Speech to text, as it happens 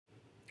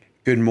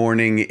Good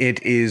morning.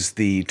 It is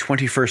the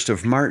 21st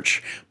of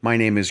March. My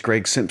name is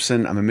Greg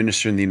Simpson. I'm a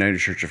minister in the United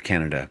Church of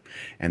Canada,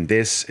 and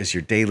this is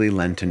your daily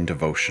Lenten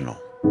Devotional.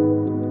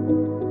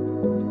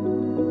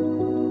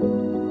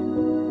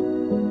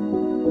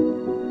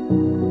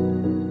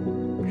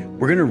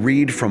 We're going to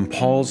read from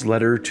Paul's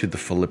letter to the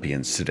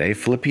Philippians today,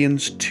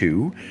 Philippians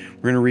 2.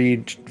 We're going to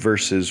read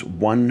verses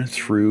 1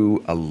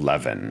 through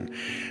 11.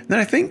 And then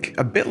I think,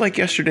 a bit like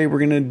yesterday, we're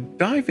going to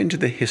dive into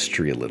the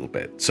history a little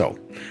bit. So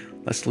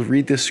let's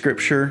read this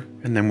scripture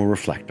and then we'll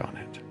reflect on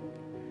it.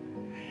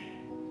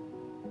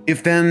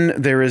 If then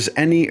there is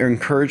any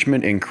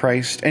encouragement in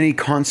Christ, any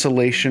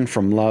consolation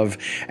from love,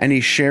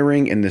 any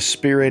sharing in the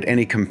Spirit,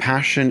 any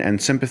compassion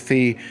and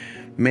sympathy,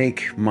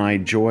 make my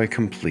joy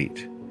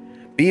complete.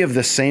 Be of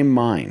the same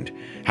mind,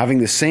 having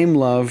the same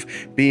love,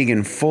 being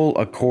in full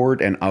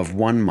accord and of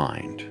one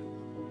mind.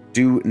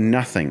 Do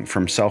nothing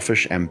from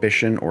selfish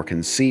ambition or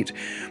conceit,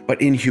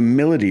 but in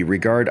humility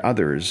regard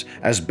others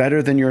as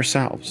better than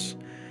yourselves.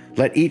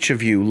 Let each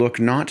of you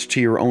look not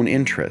to your own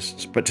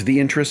interests, but to the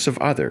interests of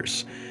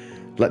others.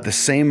 Let the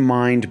same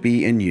mind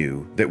be in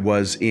you that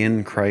was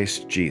in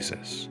Christ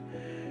Jesus,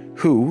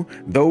 who,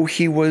 though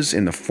he was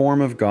in the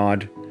form of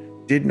God,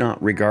 did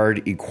not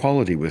regard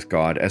equality with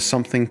God as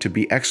something to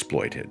be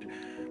exploited,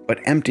 but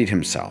emptied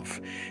himself,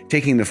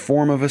 taking the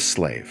form of a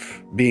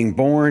slave, being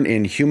born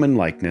in human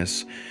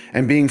likeness,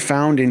 and being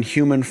found in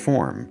human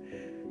form.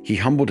 He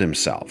humbled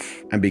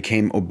himself and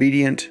became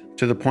obedient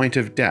to the point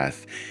of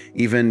death,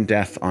 even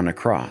death on a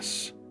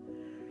cross.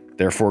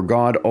 Therefore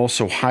God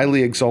also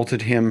highly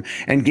exalted him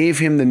and gave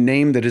him the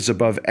name that is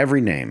above every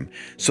name,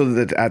 so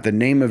that at the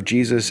name of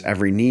Jesus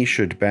every knee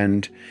should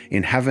bend,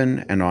 in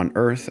heaven and on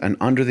earth and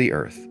under the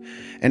earth,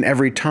 and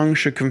every tongue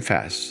should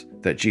confess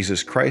that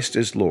Jesus Christ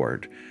is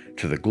Lord,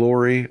 to the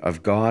glory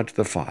of God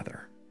the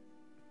Father.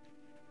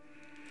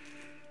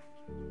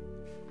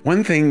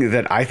 One thing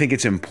that I think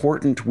it's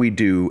important we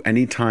do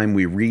anytime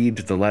we read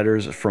the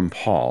letters from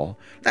Paul,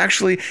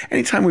 actually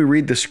anytime we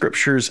read the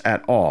scriptures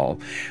at all,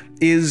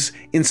 is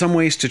in some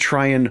ways to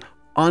try and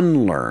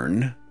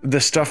unlearn the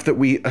stuff that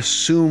we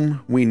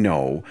assume we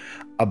know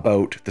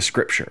about the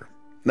scripture.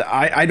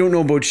 I don't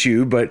know about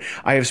you, but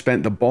I have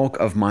spent the bulk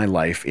of my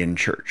life in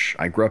church.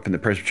 I grew up in the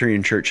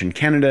Presbyterian Church in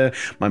Canada.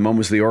 My mom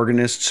was the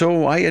organist,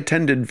 so I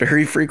attended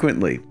very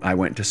frequently. I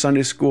went to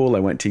Sunday school. I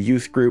went to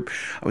youth group.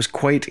 I was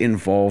quite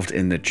involved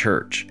in the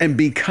church. And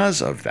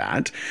because of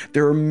that,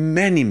 there are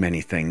many,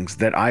 many things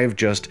that I've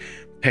just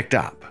picked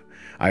up.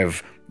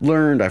 I've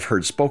learned, I've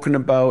heard spoken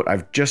about,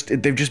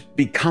 they've just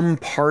become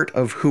part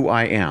of who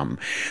I am.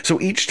 So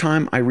each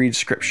time I read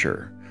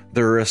scripture,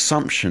 there are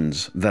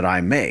assumptions that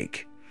I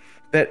make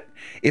that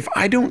if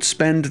I don't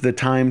spend the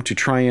time to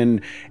try and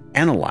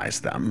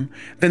analyze them,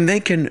 then they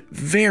can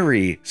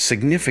very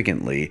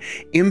significantly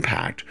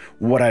impact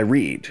what I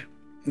read.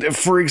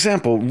 For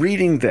example,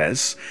 reading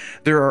this,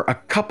 there are a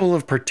couple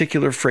of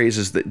particular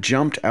phrases that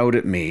jumped out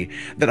at me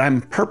that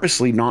I'm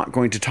purposely not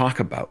going to talk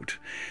about,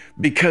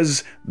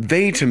 because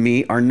they, to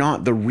me, are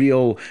not the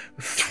real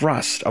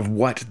thrust of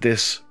what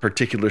this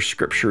particular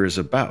scripture is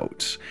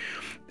about.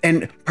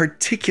 And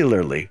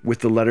particularly with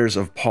the letters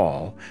of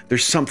Paul,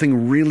 there's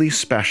something really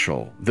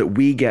special that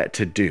we get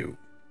to do.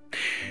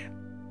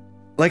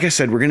 Like I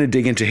said, we're going to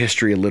dig into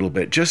history a little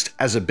bit. Just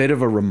as a bit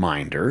of a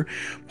reminder,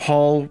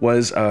 Paul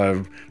was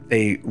a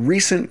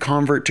recent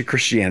convert to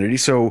Christianity,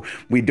 so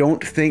we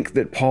don't think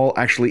that Paul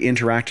actually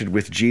interacted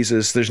with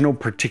Jesus. There's no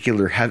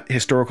particular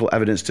historical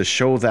evidence to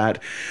show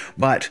that,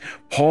 but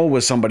Paul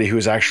was somebody who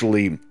was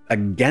actually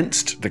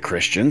against the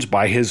Christians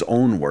by his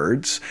own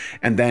words,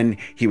 and then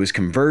he was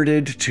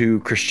converted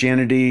to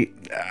Christianity.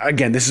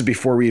 Again, this is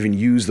before we even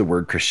use the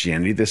word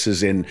Christianity. This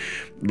is in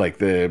like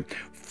the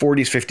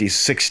 40s,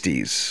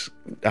 50s,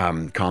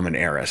 60s common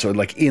era. So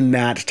like in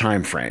that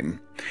time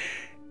frame.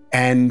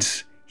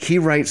 And he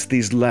writes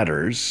these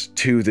letters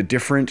to the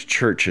different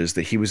churches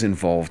that he was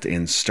involved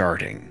in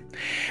starting.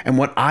 And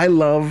what I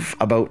love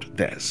about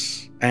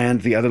this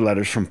and the other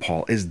letters from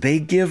Paul is they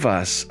give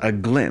us a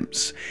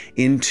glimpse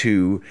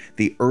into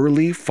the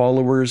early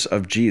followers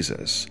of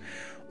Jesus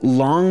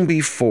long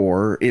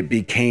before it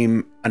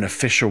became an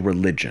official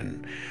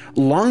religion,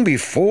 long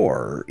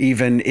before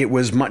even it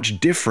was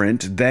much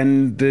different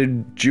than the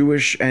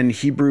Jewish and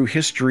Hebrew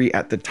history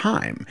at the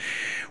time.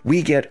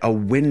 We get a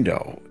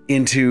window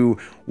into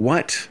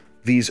what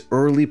these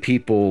early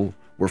people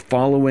were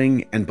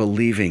following and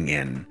believing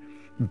in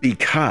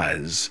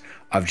because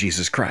of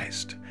Jesus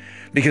Christ.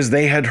 Because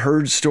they had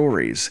heard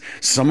stories.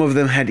 Some of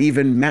them had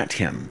even met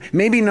him.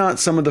 Maybe not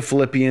some of the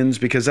Philippians,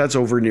 because that's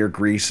over near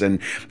Greece, and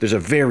there's a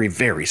very,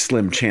 very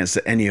slim chance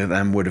that any of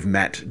them would have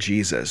met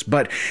Jesus.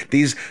 But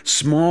these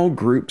small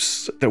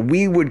groups that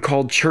we would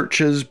call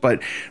churches,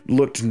 but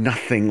looked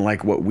nothing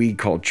like what we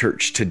call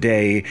church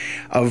today,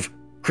 of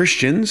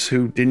Christians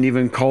who didn't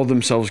even call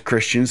themselves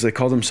Christians, they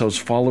called themselves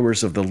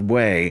followers of the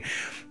way.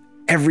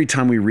 Every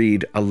time we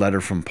read a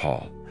letter from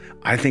Paul,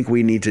 I think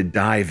we need to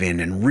dive in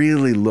and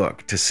really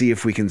look to see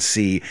if we can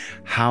see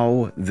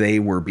how they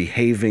were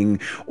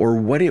behaving or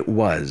what it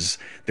was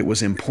that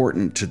was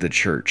important to the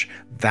church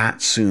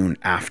that soon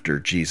after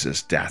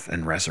Jesus' death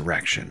and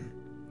resurrection.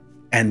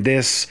 And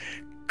this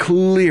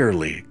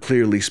clearly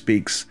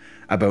speaks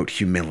about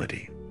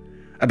humility,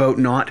 about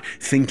not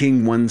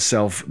thinking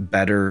oneself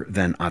better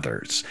than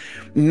others.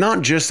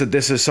 Not just that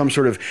this is some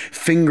sort of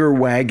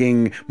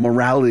finger-wagging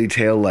morality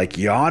tale like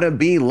you ought to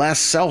be less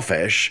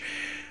selfish.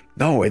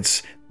 No,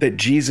 it's that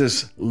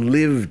Jesus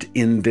lived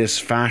in this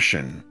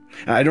fashion.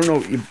 I don't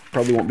know, you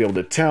probably won't be able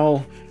to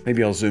tell,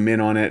 maybe I'll zoom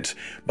in on it,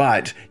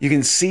 but you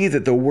can see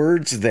that the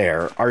words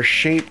there are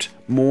shaped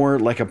more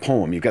like a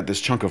poem. You've got this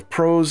chunk of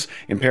prose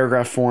in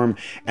paragraph form,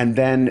 and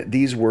then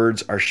these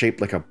words are shaped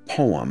like a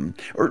poem.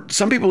 Or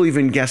some people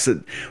even guess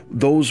that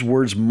those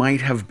words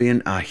might have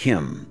been a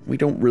hymn. We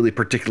don't really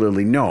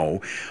particularly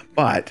know,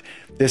 but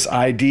this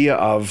idea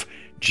of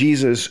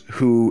Jesus,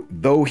 who,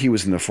 though he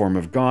was in the form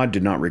of God,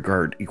 did not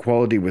regard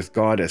equality with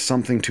God as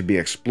something to be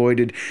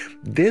exploited.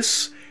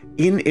 This,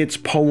 in its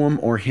poem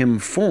or hymn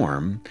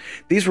form,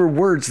 these were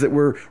words that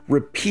were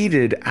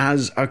repeated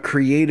as a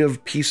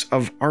creative piece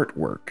of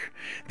artwork.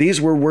 These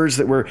were words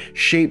that were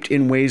shaped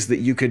in ways that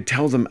you could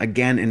tell them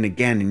again and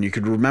again, and you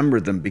could remember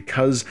them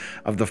because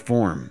of the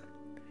form.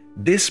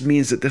 This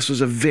means that this was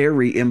a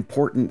very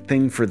important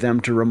thing for them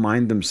to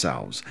remind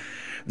themselves,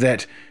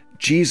 that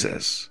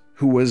Jesus,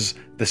 who was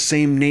the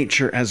same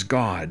nature as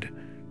God,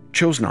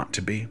 chose not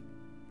to be,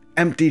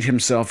 emptied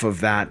himself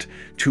of that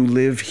to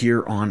live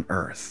here on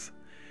earth.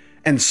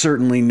 And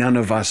certainly none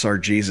of us are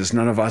Jesus.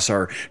 None of us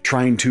are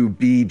trying to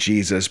be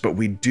Jesus, but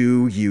we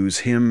do use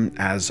him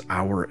as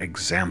our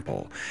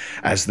example,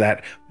 as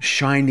that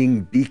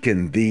shining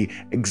beacon, the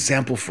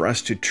example for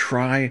us to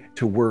try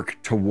to work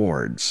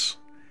towards.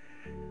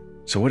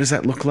 So what does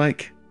that look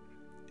like?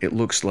 It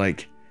looks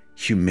like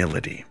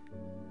humility.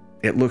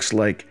 It looks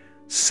like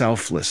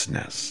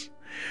selflessness.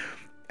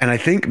 And I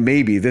think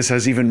maybe this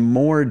has even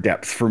more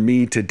depth for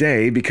me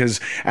today, because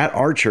at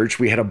our church,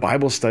 we had a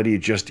Bible study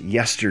just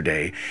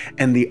yesterday,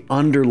 and the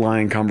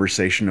underlying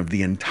conversation of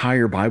the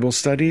entire Bible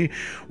study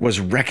was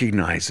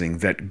recognizing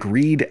that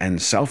greed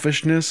and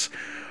selfishness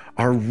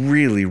are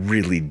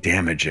really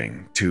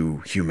damaging to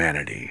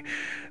humanity.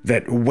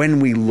 That when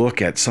we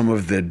look at some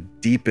of the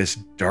deepest,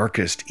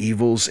 darkest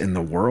evils in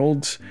the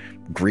world,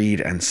 greed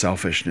and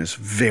selfishness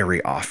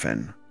very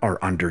often are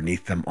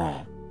underneath them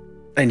all.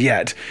 And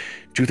yet,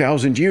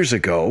 2,000 years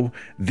ago,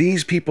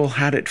 these people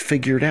had it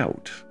figured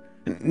out.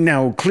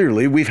 Now,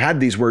 clearly, we've had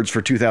these words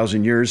for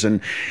 2,000 years,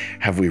 and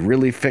have we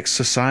really fixed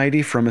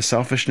society from a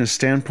selfishness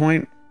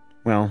standpoint?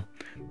 Well,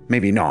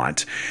 maybe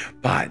not.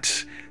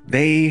 But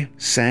they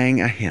sang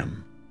a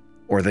hymn,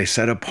 or they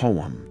said a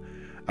poem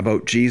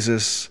about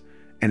Jesus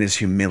and his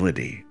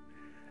humility.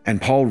 And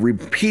Paul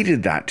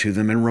repeated that to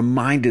them and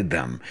reminded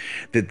them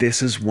that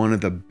this is one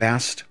of the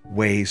best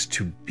ways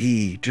to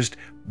be just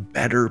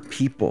better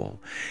people.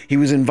 He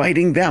was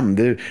inviting them,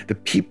 the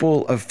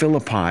people of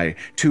Philippi,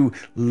 to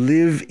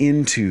live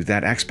into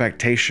that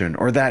expectation,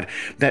 or that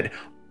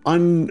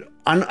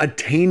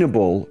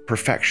unattainable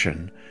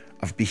perfection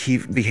of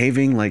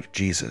behaving like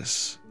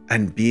Jesus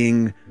and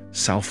being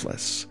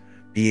selfless,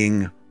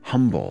 being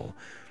humble,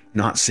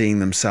 not seeing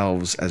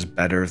themselves as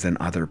better than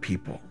other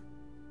people.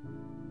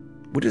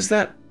 What does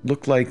that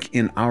look like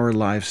in our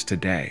lives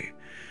today?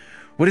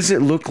 What does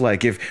it look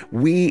like if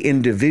we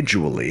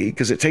individually,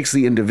 because it takes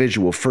the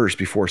individual first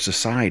before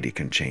society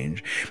can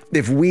change,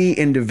 if we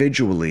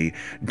individually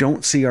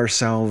don't see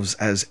ourselves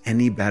as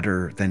any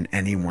better than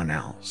anyone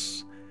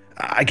else?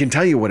 I can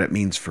tell you what it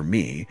means for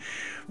me.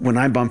 When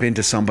I bump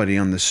into somebody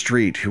on the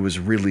street who is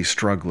really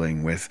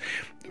struggling with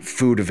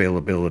food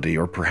availability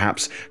or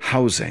perhaps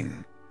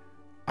housing,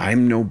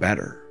 I'm no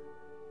better.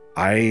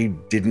 I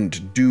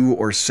didn't do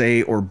or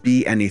say or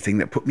be anything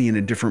that put me in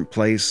a different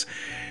place.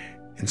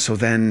 And so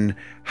then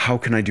how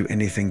can I do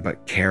anything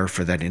but care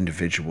for that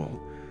individual?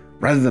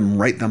 Rather than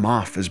write them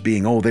off as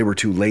being, oh, they were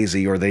too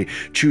lazy, or they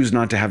choose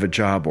not to have a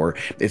job, or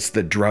it's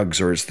the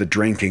drugs, or it's the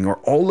drinking, or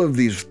all of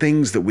these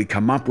things that we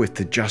come up with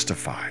to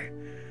justify.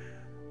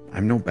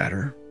 I'm no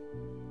better.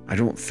 I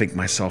don't think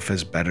myself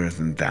as better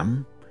than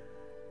them.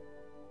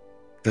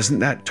 Doesn't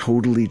that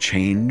totally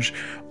change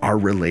our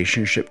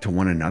relationship to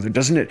one another?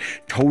 Doesn't it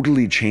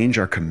totally change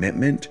our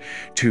commitment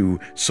to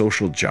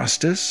social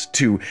justice,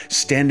 to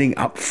standing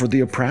up for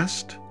the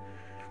oppressed?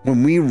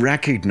 When we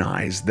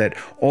recognize that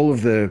all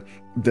of the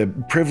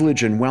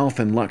privilege and wealth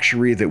and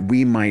luxury that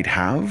we might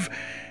have,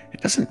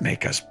 it doesn't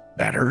make us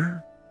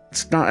better.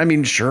 It's not, I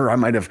mean, sure, I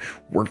might have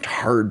worked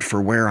hard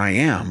for where I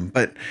am,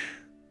 but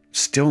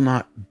still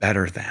not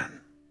better than.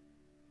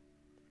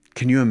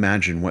 Can you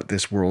imagine what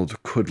this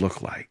world could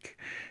look like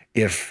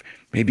if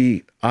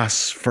maybe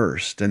us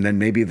first, and then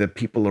maybe the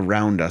people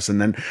around us,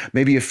 and then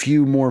maybe a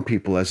few more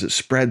people as it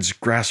spreads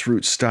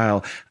grassroots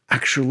style,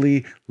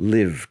 actually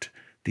lived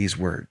these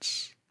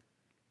words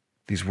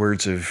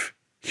of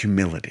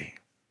humility?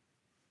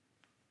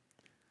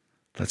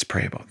 Let's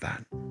pray about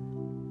that.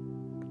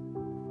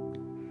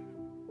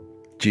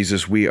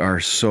 Jesus, we are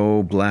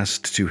so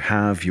blessed to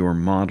have your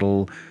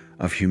model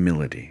of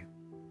humility,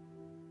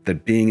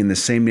 that being in the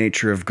same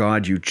nature of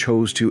God, you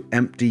chose to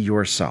empty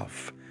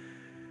yourself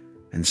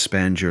and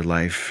spend your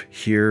life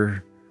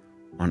here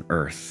on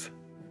earth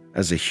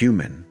as a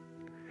human.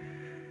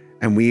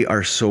 And we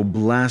are so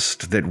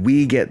blessed that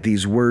we get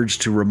these words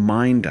to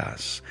remind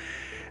us,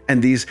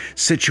 and these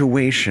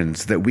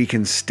situations that we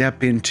can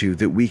step into,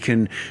 that we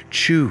can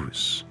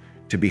choose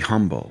to be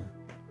humble,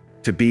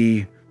 to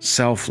be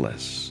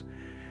selfless,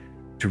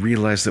 to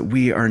realize that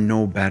we are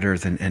no better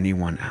than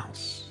anyone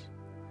else.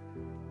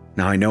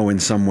 Now, I know in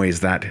some ways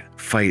that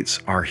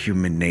fights our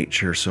human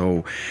nature,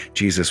 so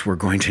Jesus, we're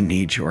going to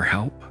need your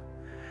help.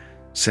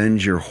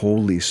 Send your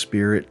Holy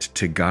Spirit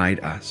to guide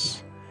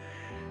us,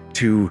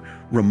 to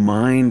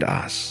remind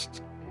us,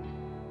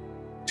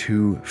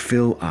 to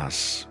fill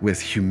us with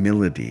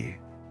humility,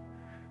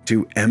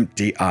 to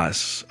empty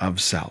us of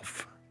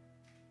self.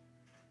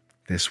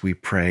 This we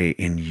pray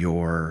in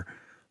your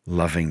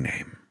loving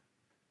name.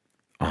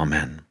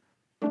 Amen.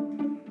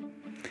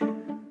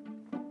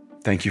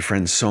 Thank you,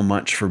 friends, so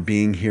much for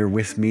being here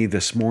with me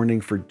this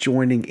morning, for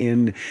joining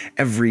in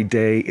every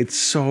day. It's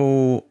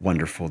so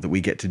wonderful that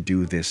we get to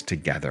do this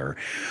together.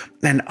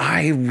 And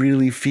I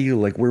really feel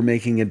like we're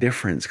making a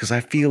difference, because I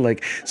feel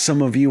like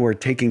some of you are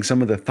taking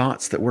some of the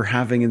thoughts that we're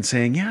having and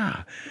saying,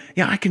 yeah,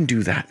 I can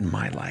do that in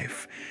my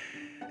life.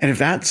 And if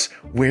that's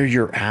where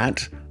you're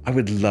at, I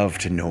would love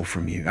to know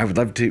from you. I would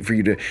love for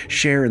you to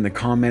share in the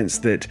comments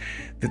that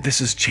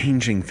this is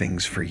changing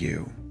things for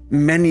you.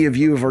 Many of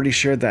you have already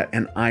shared that,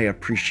 and I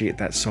appreciate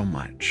that so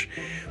much.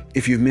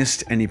 If you've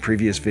missed any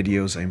previous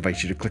videos, I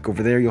invite you to click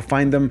over there. You'll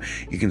find them.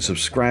 You can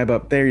subscribe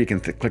up there. You can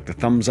click the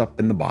thumbs up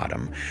in the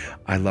bottom.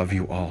 I love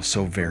you all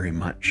so very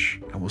much.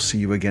 I will see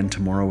you again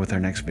tomorrow with our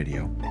next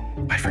video.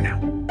 Bye for now.